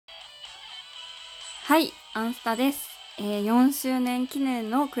はい、アンスタです。4周年記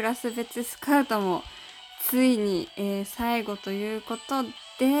念のクラス別スカウトもついに、最後ということ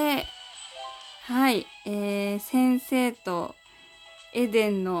で、はい、先生とエデ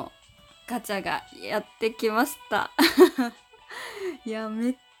ンのガチャがやってきました。いや、め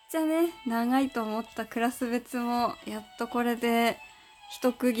っちゃね、長いと思ったクラス別もやっとこれで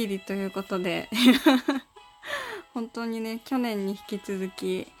一区切りということで、本当にね、去年に引き続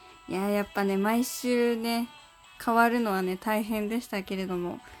き、やっぱね、毎週ね、変わるのはね、大変でしたけれど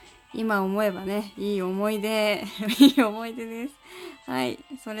も、今思えばね、いい思い出、いい思い出です。はい。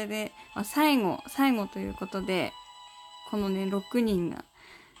それで、最後ということで、このね、6人が、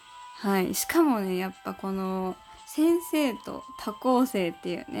はい。しかもね、やっぱこの、先生と多校生って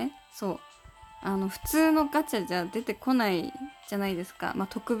いうね、そう。普通のガチャじゃ出てこないじゃないですか。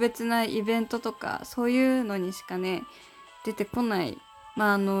特別なイベントとか、そういうのにしかね、出てこない。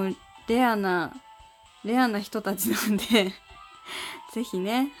レアな人たちなんで、ぜひ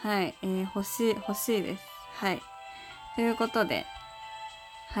ね、はい、欲しいです。はい。ということで、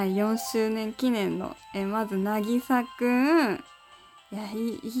はい、4周年記念の、まず、なぎさくん。いや、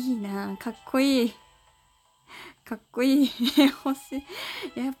いいな、かっこいい。かっこいい。欲し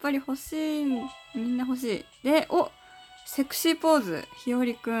い。やっぱり欲しい。みんな欲しい。で、セクシーポーズ。ひよ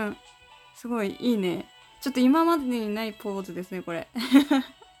りくん。すごいいいね。ちょっと今までにないポーズですね、これ。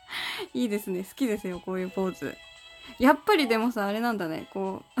いいですね。好きですよ、こういうポーズ。やっぱりでもさ、あれなんだね。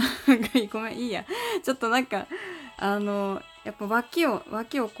こう、ごめん、いいや。ちょっとなんか、やっぱ脇を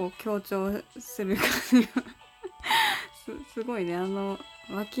こう強調する感じがすごいね。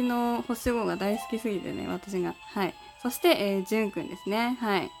脇の星5が大好きすぎてね、私が。はい。そして、じゅんくんですね。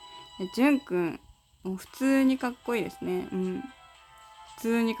はい。じゅんくん、もう普通にかっこいいですね。うん。普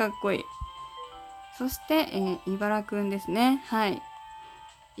通にかっこいい。そして、いばらくんですね。はい。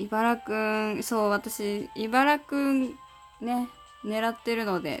いばらくん、そう、私、いばらくんね、狙ってる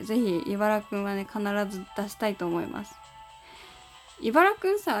ので、ぜひ、いばらくんはね、必ず出したいと思います。いばら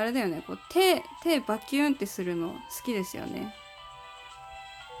くんさ、あれだよね、こう、手バキューンってするの好きですよね。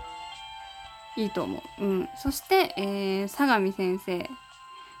いいと思う。うん。そして、相模先生。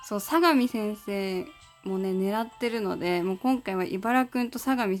そう、相模先生もね、狙ってるので、もう今回は茨くんと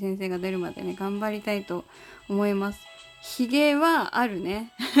相模先生が出るまでね、頑張りたいと思います。ヒゲはある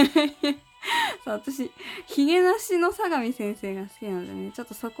ね。そう、私、ヒゲなしの相模先生が好きなのでね、ちょっ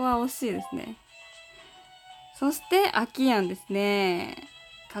とそこは惜しいですね。そして、秋やんですね。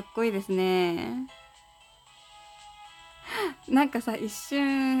かっこいいですね。なんかさ、一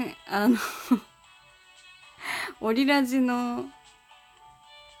瞬、オリラジの、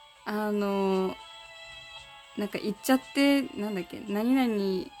なんか言っちゃって、なんだっけ、何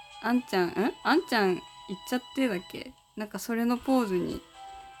々、あんちゃん言っちゃってだっけ、なんかそれのポーズに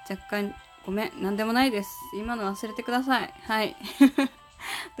若干、ごめん、なんでもないです。今の忘れてください。はい。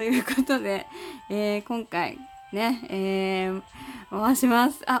ということで、今回、ね、回し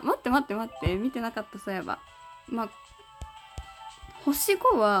ます。あ、待って。見てなかった、そういえば。星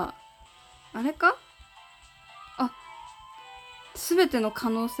5は、あれか、あ、すべての可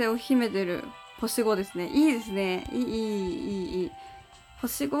能性を秘めてる星5ですね。いいですね。いい。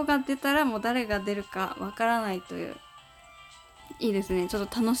星5が出たらもう誰が出るかわからないという。いいですね。ちょっ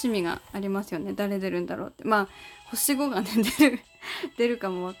と楽しみがありますよね。誰出るんだろうって。星5がね、出るか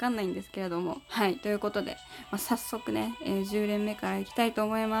もわかんないんですけれども。はい。ということで、早速ね、10連目からいきたいと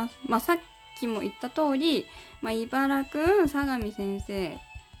思います。さっきも言った通り、茨くん、相模先生、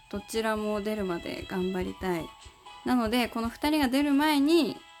どちらも出るまで頑張りたい。なので、この2人が出る前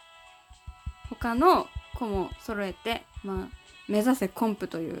に、他の子も揃えて、目指せコンプ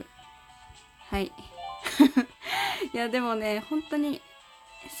という。はい。いや、でもね、本当に、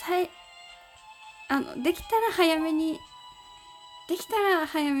できたら早めに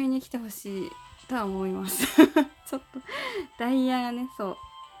来てほしいとは思います。ちょっと、ダイヤがね、そう。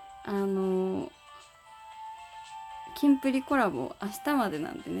キンプリコラボ、明日までな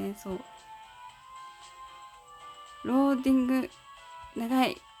んでね、そう。ローディング、長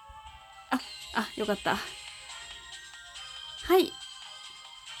い。よかった。はい。ち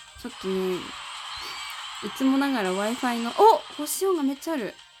ょっとね、いつもながら Wi-Fi の、星音がめっちゃあ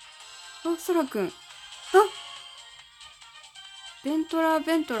る。そらくん。ベントラ。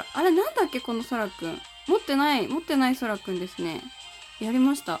あれ、なんだっけ、このそらくん。持ってないそらくんですね。やり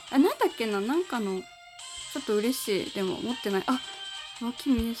ました。なんだっけな、なんかの、ちょっと嬉しい。でも、持ってない。脇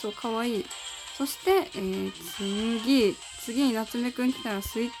見えそう、かわいい。そして、次に夏目くん来たら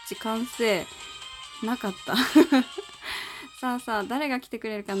スイッチ完成。なかった。さあ、誰が来てく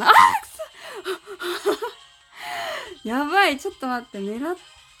れるかな。くそやばい、ちょっと待って、狙っ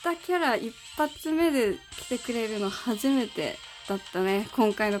たキャラ一発目で来てくれるの初めてだったね。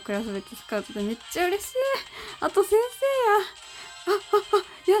今回のクラス別スカウトでめっちゃ嬉しい。あと先生や。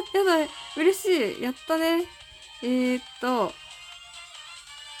やだ、嬉しい。やったね。エデ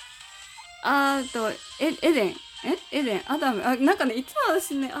ン。エデン、アダム。なんかね、いつも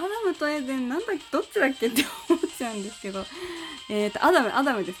私ね、アダムとエデン、なんだっけ、どっちだっけって思っちゃうんですけど、ア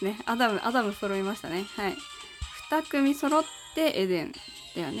ダムですね。アダム揃いましたね。はい。2組揃ってエデン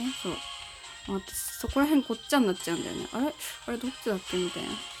だよね。そう。私、そこら辺こっちゃになっちゃうんだよね。あれどっちだっけみたいな。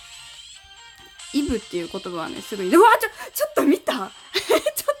イブっていう言葉はね、すぐに、うわ、ちょっと見たちょっ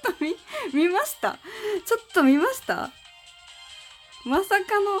と見ましたちょっと見ました。まさ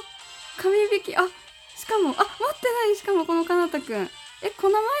かの神引き。しかも、待ってない。しかもこのかなたくん。こ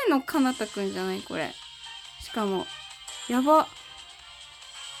の前のかなたくんじゃないこれ。しかも、やば。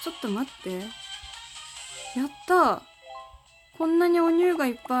ちょっと待って。やったー。こんなにお乳が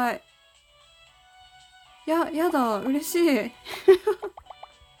いっぱい。やだ。嬉しい。やったよ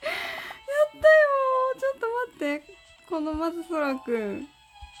ー。ちょっと待って。このまずそらくん。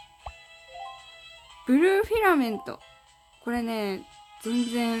ブルーフィラメント。これね、全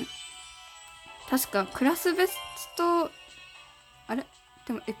然、確かクラスベスト、あれ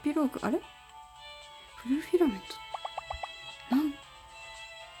でもエピローグ、あれブルーフィラメント。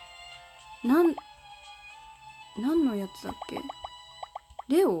何のやつだっけ。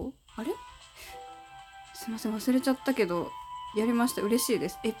レオあれすいません、忘れちゃったけど、やりました。嬉しいで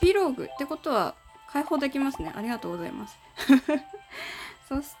す。エピローグってことは、開放できますね。ありがとうございます。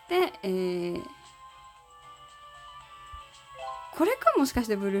そして、これかもしかし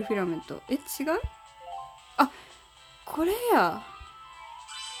てブルーフィラメント。違う？これや。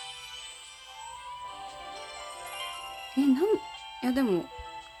いやでも、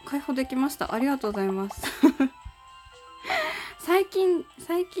開放できました。ありがとうございます。最近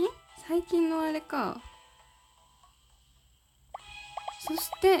のあれか。そ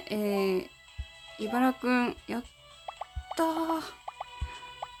して、茨くん、やったー。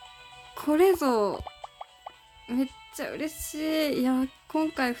これぞ、めっちゃ嬉しい。いや、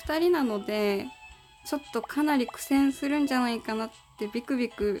今回2人なので、ちょっとかなり苦戦するんじゃないかなってビクビ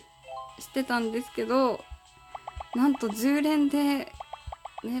クしてたんですけど、なんと10連で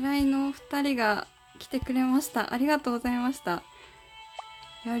狙いの2人が来てくれました。ありがとうございました。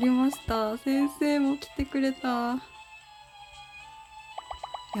やりました。先生も来てくれた。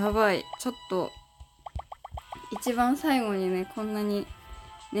やばい。ちょっと、一番最後にね、こんなに、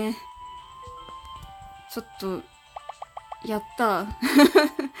ね、ちょっと、やった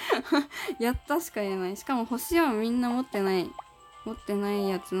やったしか言えない。しかも星はみんな持ってない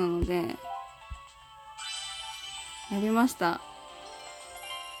やつなので、やりました。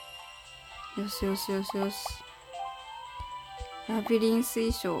よし。ラビリンス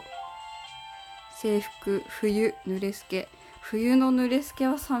衣装。制服、冬、濡れすけ。冬の濡れすけ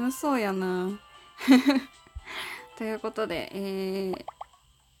は寒そうやな。ということで、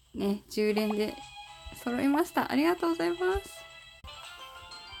ね、10連で揃いました。ありがとうございます。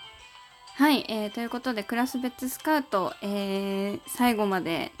はい、ということでクラス別スカウト、最後ま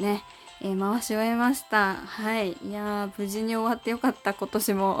でね、回し終えました。はい、いやー無事に終わってよかった。今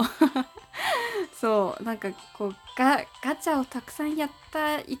年もそうなんかこうガチャをたくさんやっ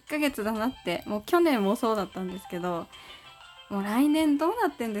た1ヶ月だなって。もう去年もそうだったんですけど、もう来年どうな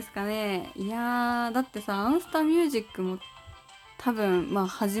ってんですかね。いやーだってさ、アンスタミュージックも多分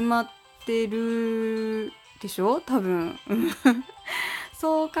始まってるでしょ多分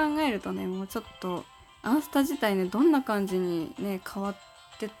そう考えるとね、もうちょっとアンスタ自体ね、どんな感じにね変わっ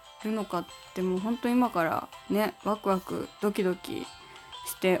てるのかって、もうほんと今からねワクワクドキドキ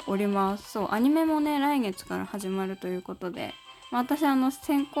しております。そう、アニメもね来月から始まるということで、私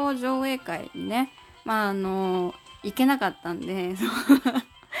先行上映会にね行けなかったんで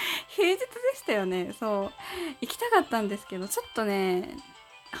平日でしたよね。そう行きたかったんですけど、ちょっとね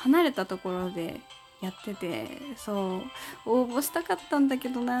離れたところでやってて、そう応募したかったんだけ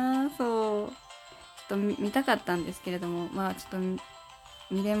どな。そうちょっと見たかったんですけれども、ちょっと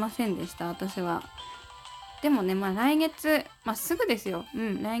見れませんでした、私は。でもね、来月、すぐですよ。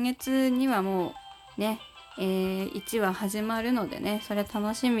来月にはもうね、1話始まるのでね、それ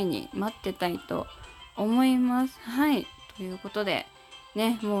楽しみに待ってたいと思います。はい、ということで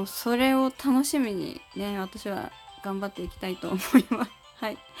ね、もうそれを楽しみにね、私は頑張っていきたいと思います。は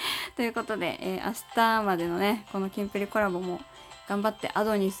い。ということで、明日までのね、このキンプリコラボも頑張ってア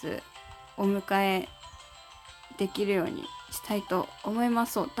ドニスお迎えできるようにしたいと思いま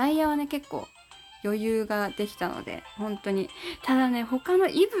す。そう、ダイヤはね、結構余裕ができたので、本当に。ただね、他の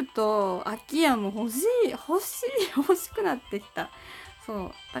イブとアキヤも欲しくなってきた。そ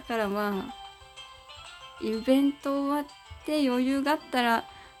うだからまあイベント終わって余裕があったら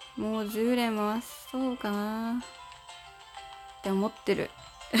もう10連回そうかなって思ってる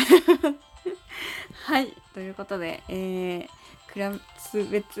はいということで、クラス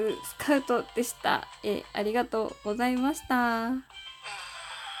別スカウトでした。ありがとうございました。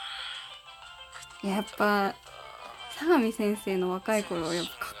やっぱ相模先生の若い頃やっ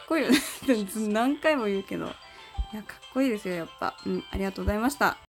ぱかっこいいよね何回も言うけど、いやかっこいいですよやっぱ。ありがとうございました。